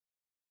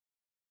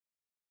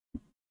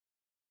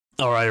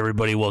All right,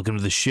 everybody, welcome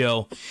to the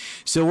show.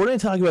 So we're going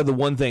to talk about the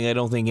one thing I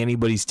don't think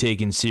anybody's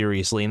taken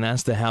seriously, and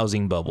that's the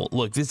housing bubble.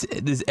 Look,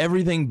 this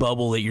everything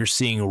bubble that you're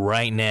seeing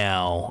right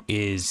now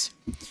is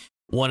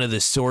one of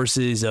the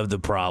sources of the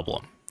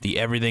problem. The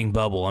everything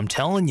bubble. I'm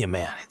telling you,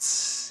 man,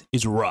 it's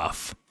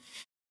rough.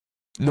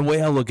 The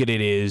way I look at it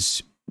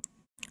is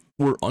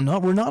we're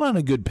not on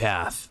a good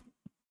path.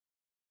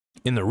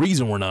 And the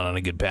reason we're not on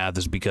a good path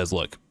is because,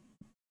 look,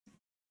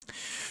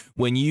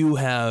 when you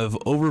have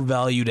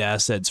overvalued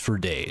assets for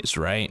days,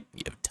 right?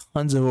 You have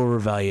tons of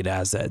overvalued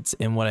assets.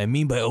 And what I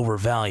mean by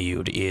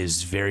overvalued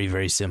is very,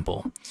 very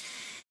simple.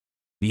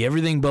 The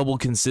everything bubble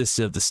consists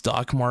of the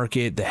stock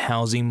market, the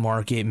housing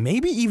market,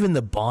 maybe even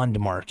the bond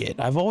market.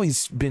 I've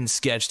always been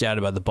sketched out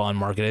about the bond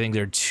market. I think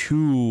there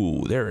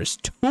is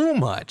too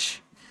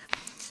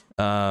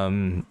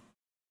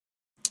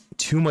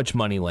much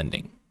money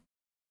lending.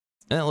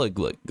 And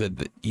look,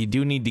 you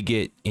do need to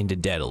get into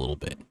debt a little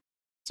bit.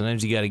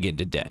 Sometimes you got to get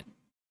into debt.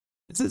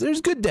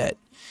 There's good debt.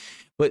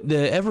 But the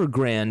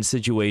Evergrande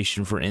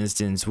situation, for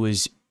instance,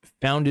 was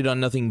founded on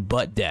nothing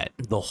but debt.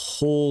 The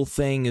whole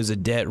thing is a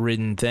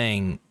debt-ridden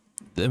thing.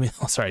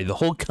 The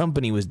whole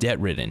company was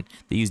debt-ridden.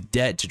 They used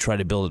debt to try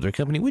to build up their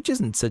company, which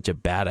isn't such a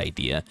bad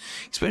idea,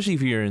 especially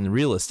if you're in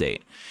real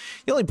estate.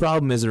 The only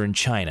problem is they're in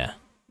China.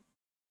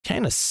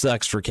 China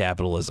sucks for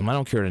capitalism. I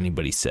don't care what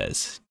anybody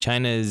says.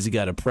 China's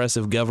got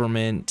oppressive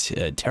government,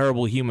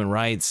 terrible human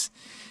rights,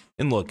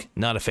 and look,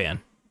 not a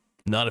fan.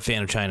 Not a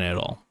fan of China at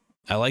all.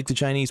 I like the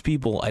Chinese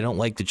people. I don't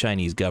like the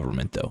Chinese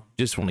government, though.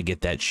 Just want to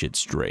get that shit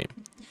straight.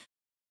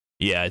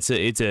 Yeah, it's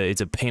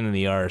a pain in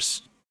the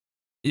arse.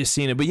 Just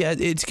seeing it, but yeah,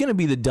 it's gonna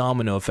be the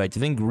domino effect. I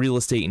think real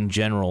estate in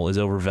general is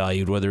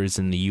overvalued, whether it's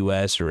in the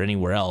U.S. or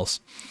anywhere else.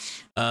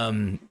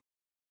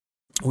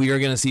 We are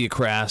going to see a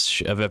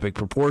crash of epic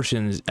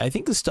proportions. I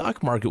think the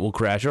stock market will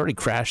crash. It already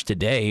crashed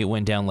today. It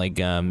went down like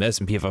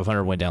S&P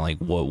 500 went down like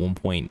what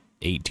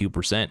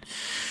 1.82%,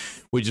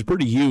 which is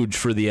pretty huge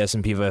for the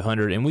S&P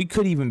 500. And we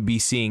could even be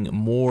seeing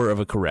more of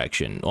a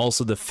correction.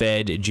 Also, the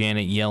Fed,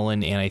 Janet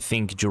Yellen, and I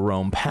think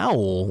Jerome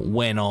Powell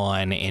went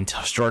on and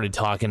started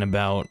talking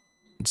about.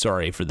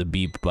 Sorry for the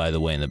beep, by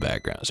the way, in the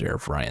background. So, air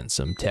frying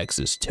some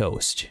Texas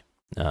toast.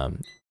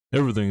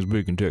 Everything's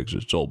big in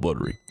Texas. It's all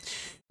buttery.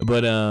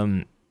 But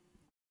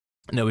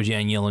no, but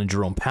Janet Yellen and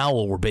Jerome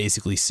Powell were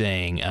basically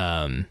saying,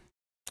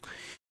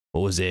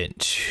 what was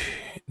it?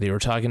 They were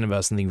talking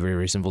about something very,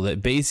 very simple.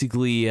 That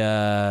basically, we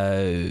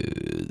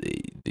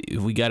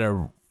got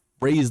to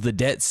raise the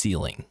debt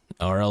ceiling,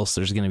 or else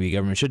there's going to be a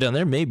government shutdown.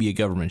 There may be a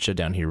government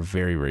shutdown here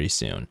very, very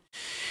soon.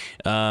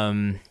 Oh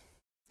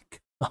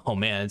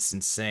man, it's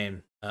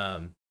insane.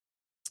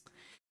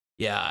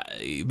 Yeah,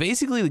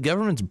 basically the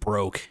government's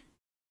broke.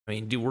 I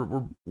mean, dude,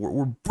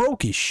 we're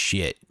broke as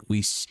shit.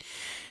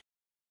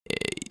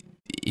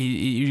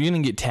 You're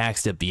gonna get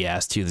taxed up the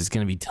ass too. There's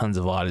gonna be tons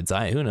of audits.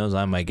 Who knows?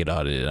 I might get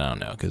audited. I don't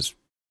know, because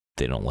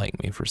they don't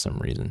like me for some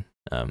reason.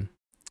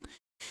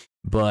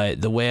 But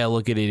the way I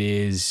look at it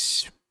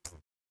is,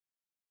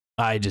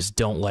 I just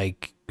don't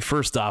like.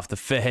 First off, the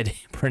Fed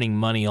printing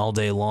money all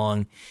day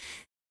long.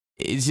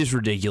 It's just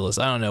ridiculous.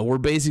 I don't know.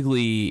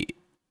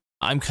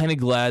 I'm kind of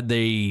glad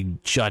they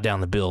shot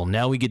down the bill.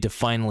 Now we get to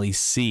finally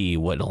see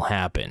what'll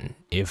happen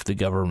if the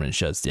government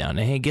shuts down.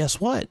 And hey, guess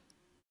what?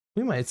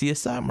 We might see a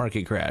stock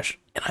market crash,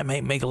 and I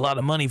might make a lot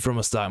of money from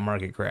a stock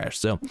market crash.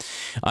 So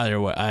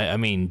either way, I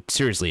mean,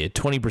 seriously, a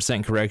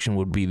 20% correction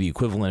would be the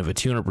equivalent of a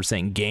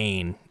 200%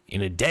 gain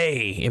in a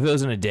day. If it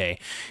was in a day,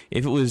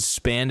 if it was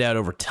spanned out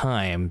over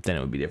time, then it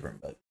would be different.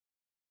 But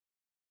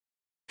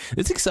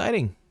it's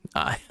exciting.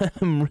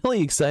 I'm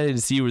really excited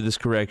to see where this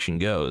correction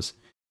goes.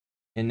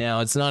 And now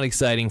it's not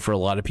exciting for a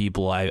lot of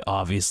people. I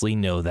obviously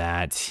know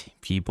that.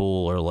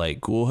 People are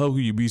like, well, how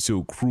could you be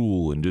so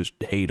cruel and just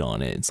hate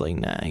on it? It's like,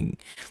 nah,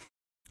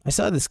 I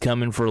saw this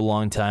coming for a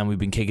long time. We've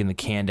been kicking the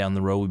can down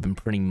the road. We've been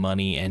printing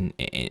money. And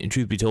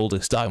truth be told,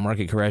 a stock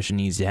market correction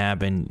needs to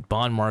happen.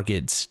 Bond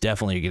markets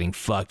definitely are getting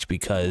fucked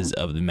because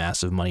of the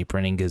massive money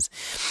printing. Because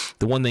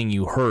the one thing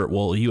you hurt,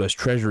 well, U.S.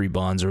 Treasury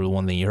bonds are the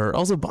one thing you hurt.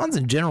 Also, bonds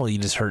in general, you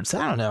just hurt. So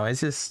I don't know.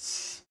 It's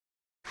just...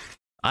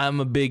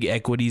 I'm a big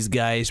equities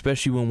guy,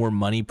 especially when we're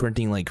money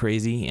printing like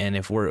crazy. And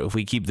if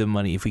we keep the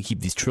money, if we keep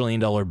these $1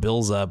 trillion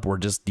bills up, we're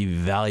just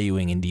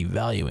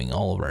devaluing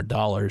all of our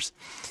dollars.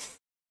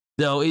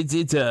 So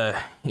it's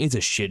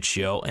a shit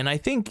show. And I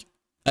think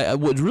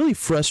what's really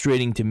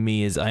frustrating to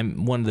me is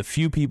I'm one of the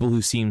few people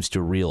who seems to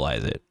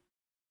realize it.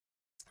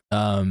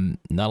 Not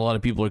a lot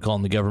of people are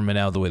calling the government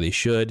out the way they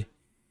should.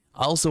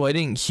 Also, I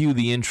didn't cue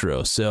the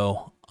intro,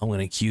 so I'm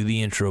gonna cue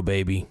the intro,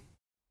 baby.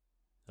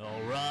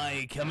 All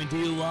right, coming to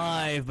you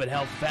live, but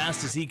how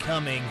fast is he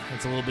coming?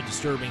 It's a little bit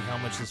disturbing how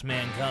much this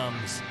man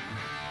comes.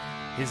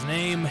 His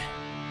name,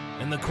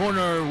 in the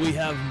corner, we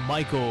have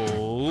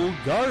Michael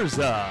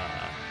Garza.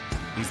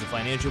 He's the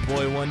financial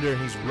boy wonder,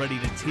 and he's ready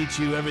to teach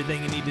you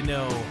everything you need to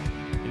know.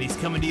 And he's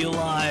coming to you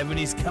live, and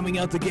he's coming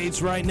out the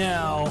gates right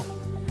now.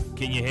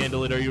 Can you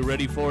handle it? Are you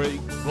ready for it?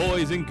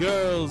 Boys and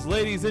girls,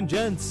 ladies and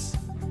gents,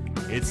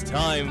 it's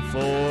time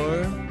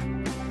for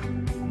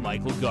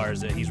Michael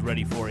Garza. He's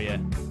ready for you.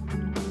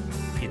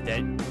 Get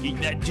that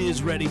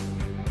jizz ready.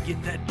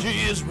 Get that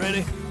jizz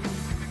ready.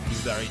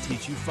 He's about to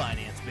teach you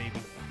finance, baby.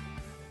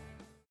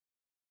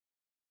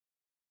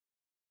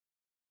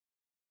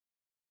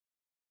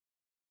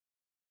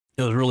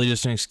 It was really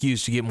just an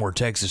excuse to get more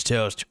Texas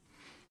toast.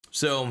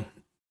 So,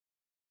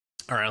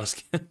 all right, let's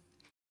get,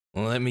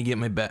 well, let me get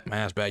my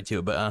ass back to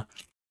it. But,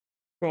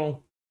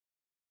 so,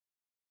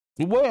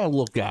 the way I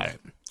look at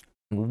it,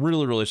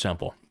 really, really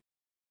simple.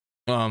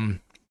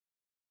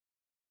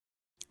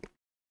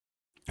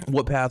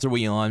 What path are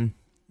we on?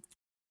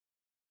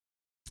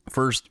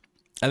 First,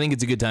 I think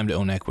it's a good time to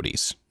own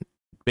equities,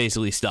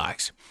 basically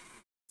stocks.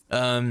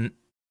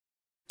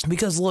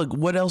 Because look,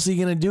 what else are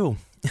you gonna do?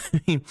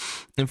 I mean,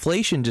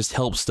 inflation just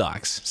helps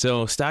stocks.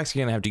 So stocks are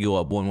gonna have to go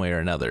up one way or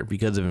another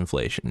because of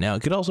inflation. Now,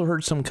 it could also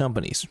hurt some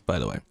companies, by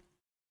the way.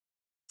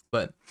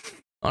 But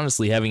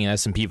honestly, having an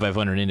S&P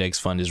 500 index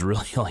fund is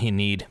really all you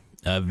need.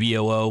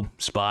 VOO,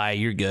 SPY,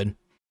 you're good.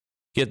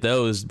 Get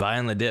those, buy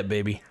on the dip,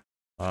 baby.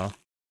 Wow.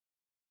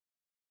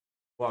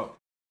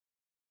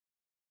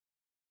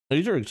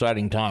 These are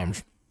exciting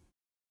times.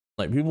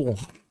 Like, people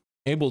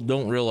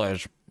don't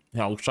realize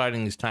how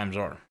exciting these times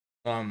are.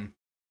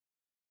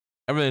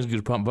 Everything's going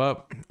to pump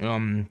up.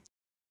 And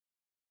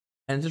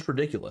it's just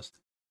ridiculous.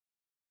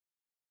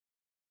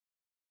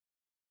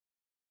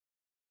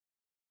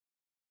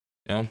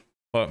 Yeah,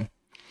 but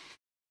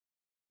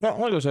yeah,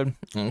 like I said,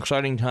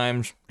 exciting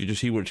times. You just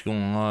see what's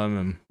going on,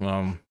 and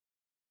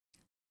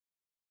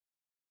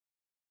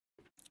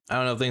I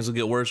don't know if things will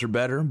get worse or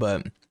better,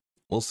 but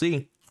we'll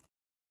see.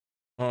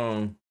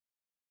 I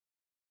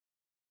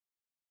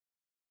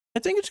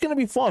think it's gonna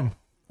be fun.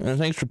 And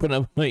thanks for putting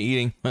up my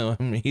eating.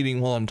 I'm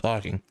eating while I'm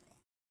talking.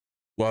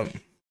 But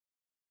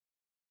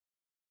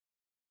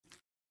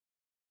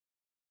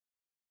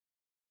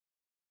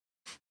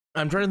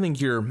I'm trying to think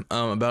here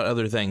about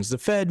other things. The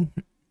Fed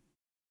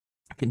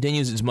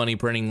continues its money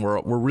printing.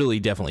 We're really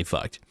definitely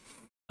fucked.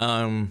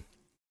 And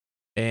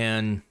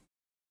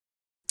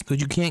because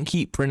you can't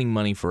keep printing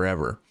money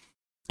forever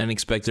and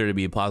expect there to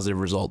be a positive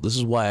result. This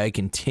is why I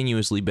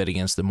continuously bet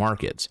against the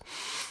markets.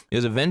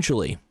 Because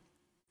eventually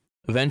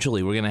we're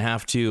going to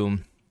have to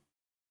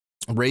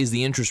raise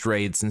the interest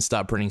rates and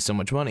stop printing so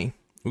much money.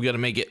 We got to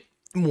make it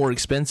more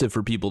expensive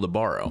for people to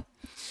borrow.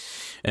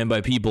 And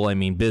by people, I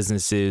mean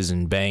businesses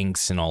and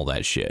banks and all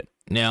that shit.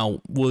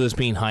 Now, will this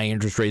mean high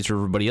interest rates for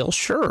everybody else?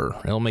 Sure.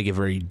 It'll make it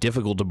very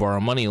difficult to borrow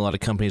money. A lot of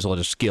companies will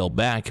just scale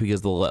back because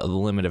of the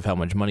limit of how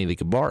much money they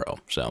could borrow.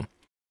 So,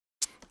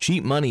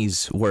 cheap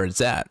money's where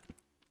it's at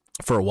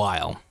for a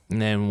while.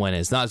 And then when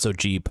it's not so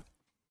cheap,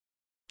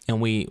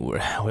 and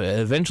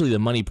eventually the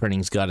money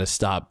printing's got to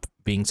stop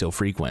being so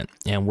frequent.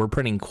 And we're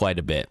printing quite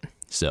a bit.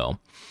 So,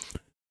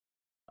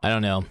 I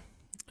don't know.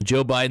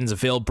 Joe Biden's a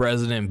failed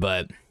president,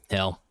 but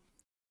hell,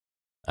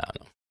 I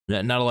don't know.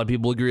 Not a lot of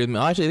people agree with me.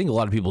 Actually, I think a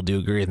lot of people do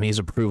agree with me. His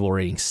approval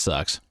rating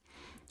sucks.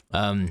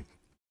 Not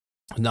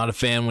a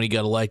fan when he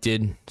got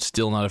elected.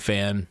 Still not a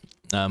fan.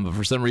 But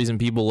for some reason,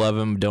 people love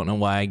him. Don't know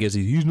why. I guess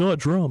he's not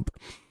Trump.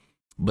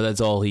 But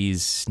that's all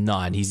he's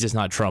not. He's just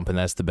not Trump, and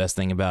that's the best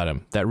thing about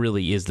him. That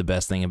really is the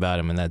best thing about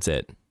him, and that's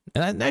it.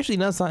 And I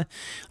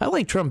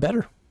like Trump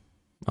better.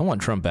 I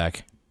want Trump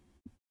back.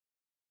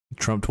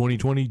 Trump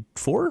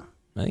 2024?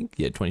 I think,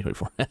 yeah,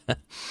 2024.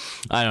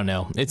 I don't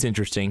know. It's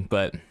interesting,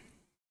 but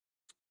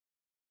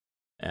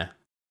yeah.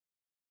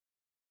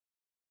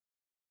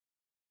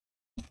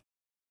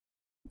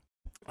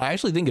 I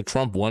actually think if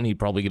Trump won, he'd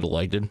probably get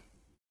elected.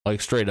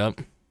 Like, straight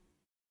up.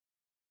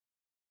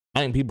 I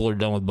think people are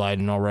done with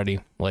Biden already.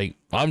 Like,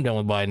 I'm done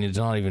with Biden. It's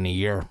not even a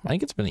year. I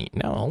think it's been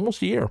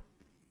almost a year.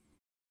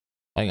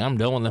 Like, I'm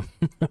done with them.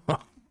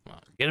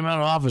 Get him out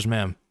of office,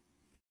 man.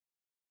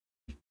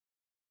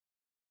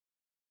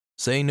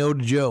 Say no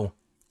to Joe.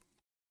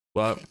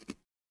 But,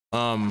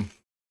 yeah,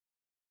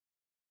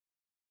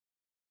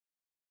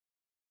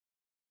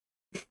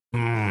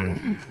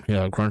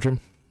 crunching.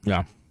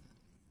 Yeah.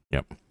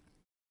 Yep.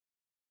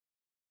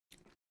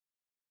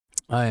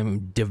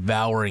 I'm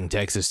devouring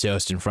Texas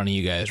toast in front of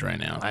you guys right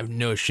now. I have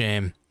no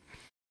shame.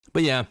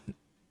 But yeah.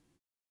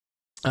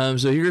 So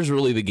here's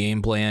really the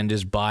game plan.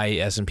 Just buy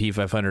S&P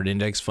 500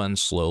 index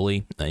funds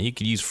slowly. You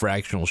could use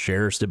fractional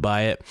shares to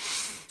buy it.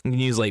 You can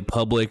use like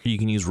Public, or you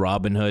can use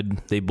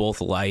Robinhood. They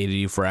both allow you to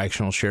do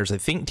fractional shares. I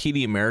think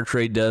TD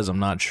Ameritrade does. I'm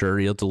not sure.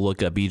 You have to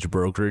look up each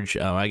brokerage.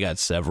 I got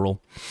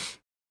several.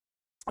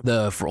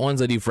 The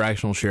ones I do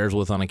fractional shares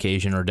with on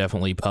occasion are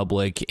definitely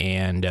Public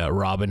and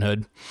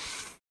Robinhood.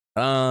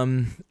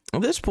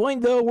 At this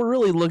point, though, we're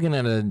really looking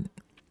at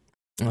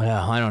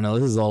I don't know.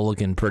 This is all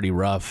looking pretty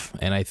rough,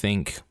 and I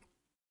think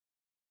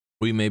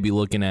we may be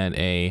looking at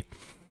a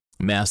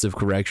massive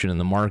correction in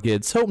the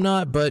markets. Hope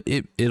not, but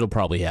it'll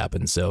probably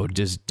happen. So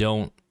just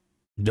don't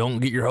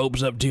get your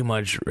hopes up too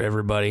much,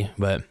 everybody.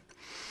 But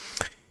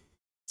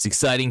it's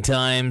exciting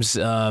times.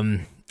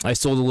 I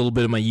sold a little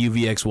bit of my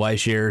UVXY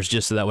shares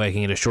just so that way I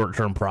can get a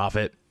short-term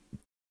profit.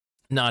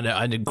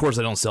 Of course,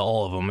 I don't sell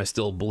all of them. I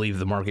still believe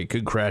the market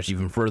could crash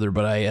even further,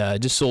 but I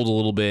just sold a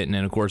little bit, and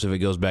then, of course, if it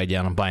goes back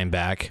down, I'm buying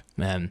back.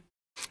 And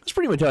That's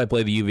pretty much how I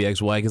play the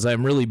UVXY, because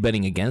I'm really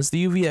betting against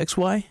the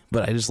UVXY,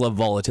 but I just love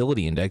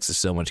volatility indexes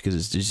so much because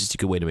it's just a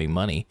good way to make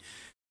money.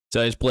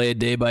 So I just play it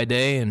day by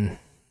day, and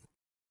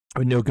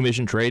with no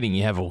commission trading,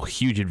 you have a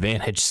huge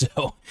advantage,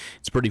 so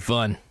it's pretty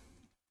fun.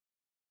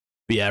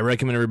 But yeah, I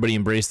recommend everybody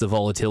embrace the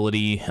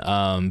volatility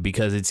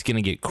because it's going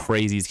to get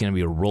crazy. It's going to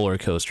be a roller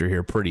coaster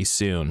here pretty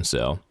soon,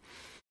 so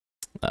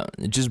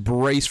just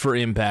brace for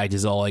impact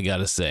is all I got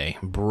to say.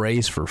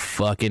 Brace for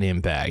fucking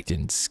impact,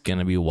 and it's going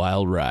to be a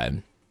wild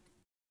ride.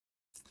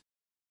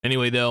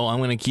 Anyway, though, I'm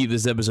going to keep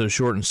this episode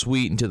short and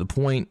sweet and to the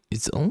point.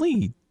 It's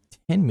only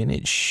a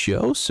 10-minute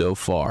show so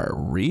far.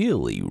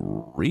 Really,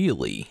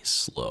 really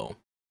slow.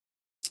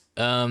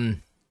 But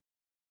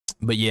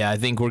yeah, I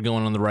think we're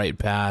going on the right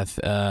path.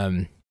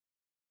 We're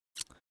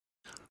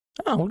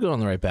going on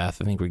the right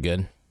path. I think we're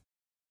good.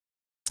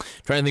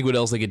 Trying to think what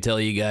else I could tell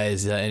you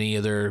guys. Any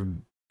other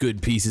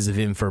good pieces of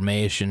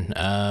information?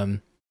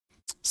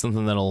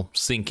 Something that'll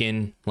sink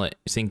into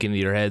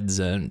your heads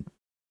and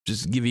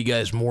just give you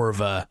guys more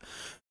of a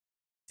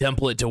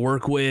template to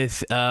work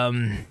with.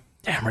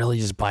 Really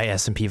just buy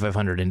S&P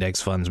 500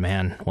 index funds,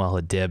 man, while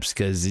it dips,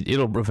 because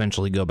it'll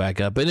eventually go back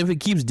up. And if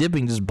it keeps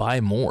dipping, just buy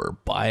more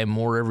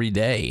every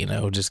day. You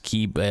know, just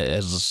keep,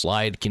 as the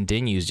slide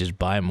continues, just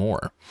buy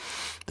more.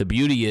 The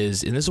beauty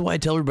is, and this is why I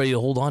tell everybody to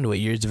hold on to it,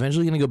 it's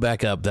eventually going to go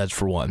back up. That's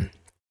for one.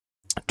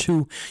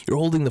 Two, you're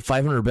holding the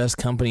 500 best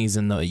companies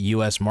in the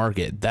U.S.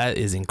 market. That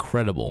is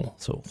incredible.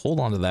 So hold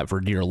on to that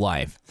for dear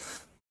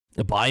life.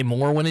 Buy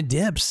more when it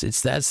dips.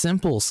 It's that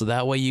simple. So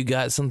that way you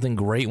got something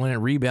great when it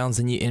rebounds,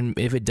 and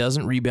if it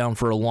doesn't rebound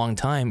for a long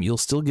time, you'll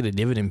still get a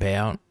dividend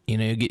payout. You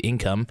know, you get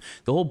income.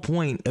 The whole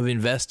point of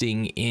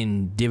investing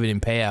in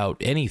dividend payout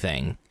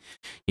anything,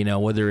 you know,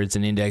 whether it's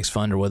an index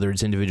fund or whether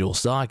it's individual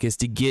stock, is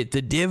to get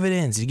the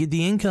dividends, to get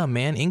the income,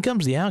 man.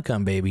 Income's the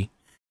outcome, baby.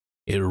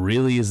 It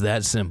really is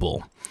that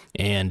simple.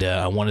 And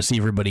I want to see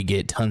everybody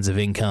get tons of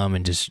income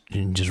and just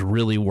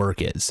really work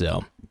it.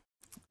 So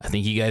I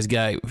think you guys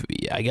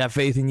I got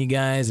faith in you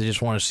guys. I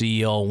just want to see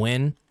you all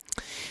win.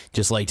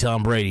 Just like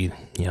Tom Brady.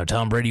 You know,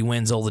 Tom Brady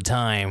wins all the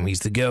time. He's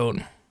the GOAT.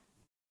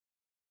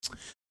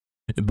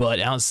 But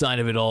outside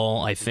of it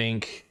all, I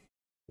think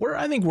we're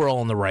all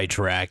on the right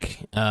track.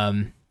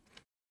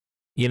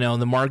 You know,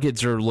 the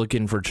markets are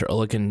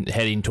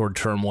heading toward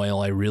turmoil.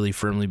 I really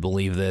firmly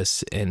believe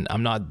this, and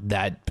I'm not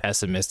that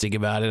pessimistic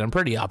about it. I'm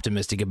pretty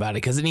optimistic about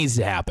it because it needs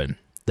to happen.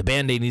 The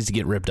Band-Aid needs to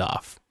get ripped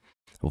off.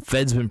 Well,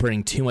 Fed's been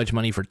printing too much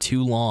money for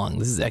too long.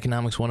 This is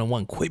Economics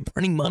 101. Quit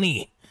printing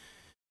money.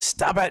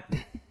 Stop it. I'm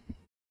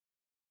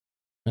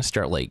going to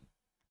start,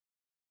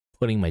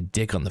 putting my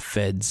dick on the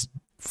Fed's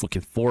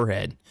fucking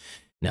forehead.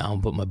 Now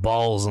I'm going to put my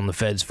balls on the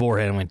Fed's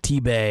forehead. I'm going to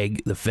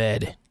teabag the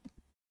Fed.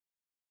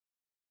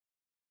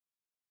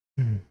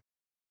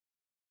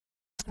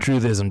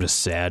 Truth is, I'm just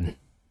sad.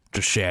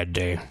 Just a sad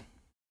day.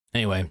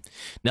 Anyway,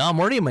 now I'm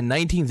already on my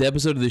 19th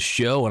episode of this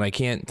show, and I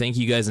can't thank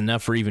you guys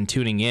enough for even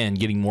tuning in,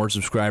 getting more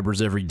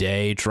subscribers every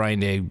day,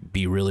 trying to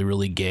be really,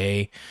 really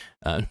gay.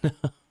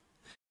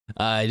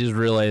 I just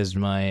realized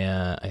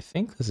I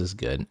think this is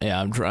good.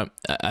 Yeah,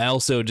 I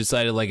also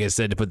decided, like I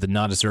said, to put the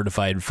not a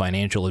certified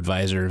financial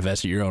advisor,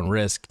 invest at your own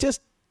risk,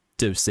 just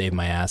to save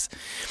my ass.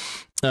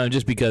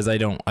 Just because I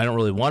don't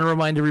really want to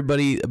remind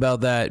everybody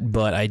about that,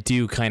 but I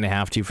do kind of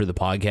have to for the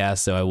podcast.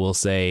 So I will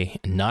say,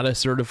 not a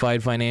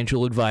certified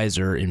financial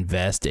advisor,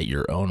 invest at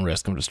your own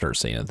risk. I'm going to start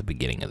saying it at the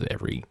beginning of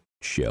every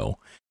show.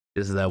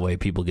 Just that way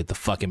people get the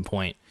fucking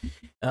point.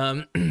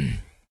 But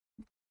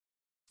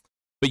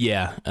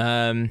yeah,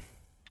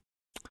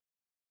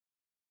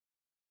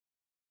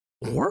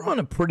 we're on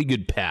a pretty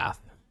good path,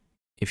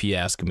 if you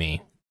ask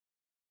me.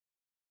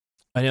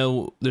 I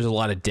know there's a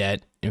lot of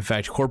debt. In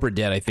fact, corporate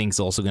debt, I think, is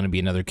also going to be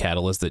another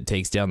catalyst that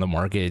takes down the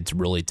market. It's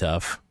really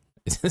tough.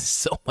 There's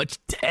so much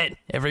debt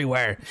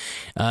everywhere.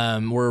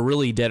 We're a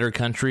really debtor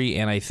country,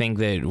 and I think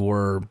that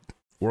we're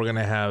going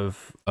to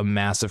have a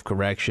massive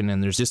correction,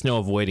 and there's just no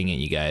avoiding it,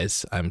 you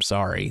guys. I'm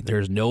sorry.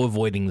 There's no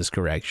avoiding this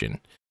correction.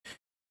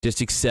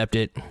 Just accept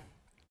it,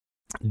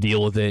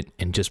 deal with it,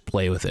 and just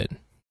play with it.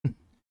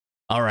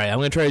 All right, I'm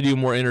going to try to do a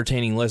more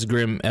entertaining, less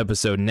grim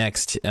episode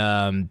next.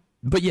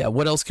 But yeah,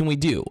 what else can we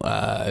do?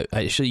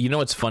 You know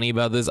what's funny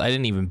about this? I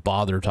didn't even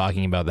bother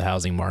talking about the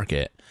housing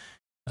market.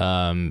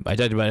 I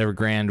talked about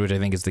Evergrande, which I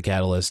think is the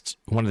catalyst,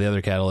 one of the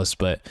other catalysts,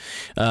 but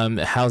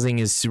housing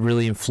is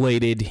really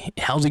inflated.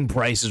 Housing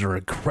prices are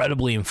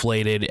incredibly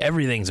inflated.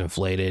 Everything's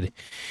inflated.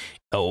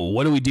 Oh,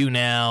 what do we do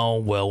now?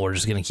 Well, we're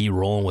just going to keep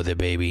rolling with it,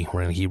 baby.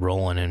 We're going to keep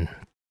rolling and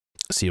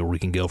see where we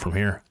can go from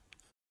here.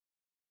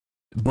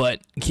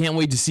 But can't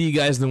wait to see you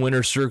guys in the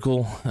winner's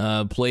circle.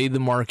 Play the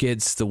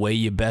markets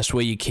the best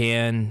way you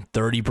can.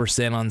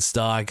 30% on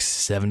stocks,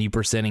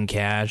 70% in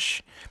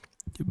cash.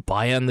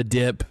 Buy on the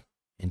dip,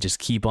 and just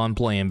keep on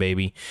playing,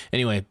 baby.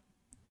 Anyway,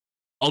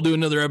 I'll do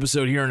another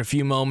episode here in a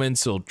few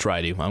moments. I'll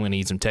try to. I'm going to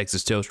eat some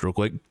Texas toast real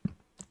quick.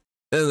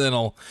 And then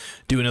I'll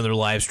do another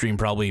live stream,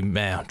 probably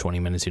 20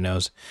 minutes, who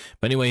knows.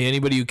 But anyway,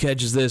 anybody who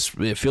catches this,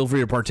 feel free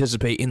to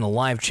participate in the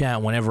live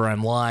chat whenever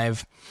I'm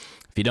live.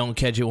 If you don't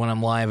catch it when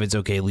I'm live, it's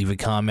okay. Leave a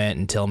comment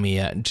and tell me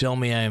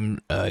I'm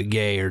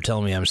gay or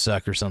tell me I'm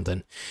suck or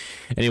something.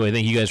 Anyway,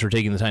 thank you guys for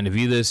taking the time to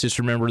view this. Just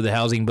remember the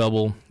housing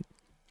bubble.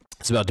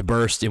 It's about to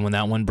burst, and when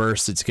that one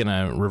bursts, it's going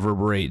to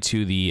reverberate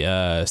to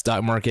the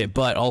stock market.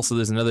 But also,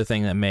 there's another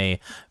thing that may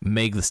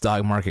make the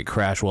stock market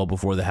crash well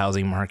before the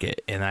housing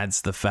market, and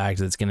that's the fact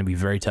that it's going to be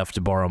very tough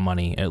to borrow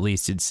money. At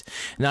least it's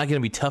not going to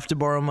be tough to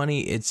borrow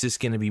money. It's just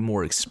going to be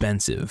more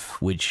expensive,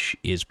 which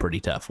is pretty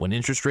tough. When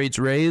interest rates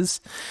raise,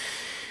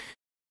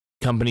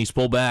 companies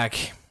pull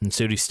back, and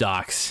so do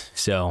stocks.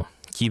 So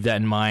keep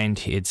that in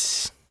mind.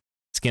 It's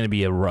going to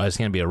be a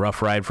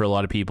rough ride for a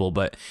lot of people,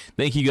 but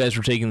thank you guys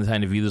for taking the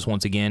time to view this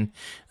once again.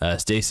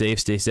 Stay safe,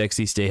 stay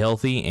sexy, stay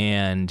healthy,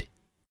 and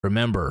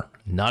remember,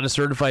 not a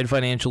certified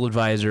financial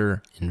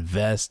advisor.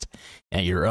 Invest at your own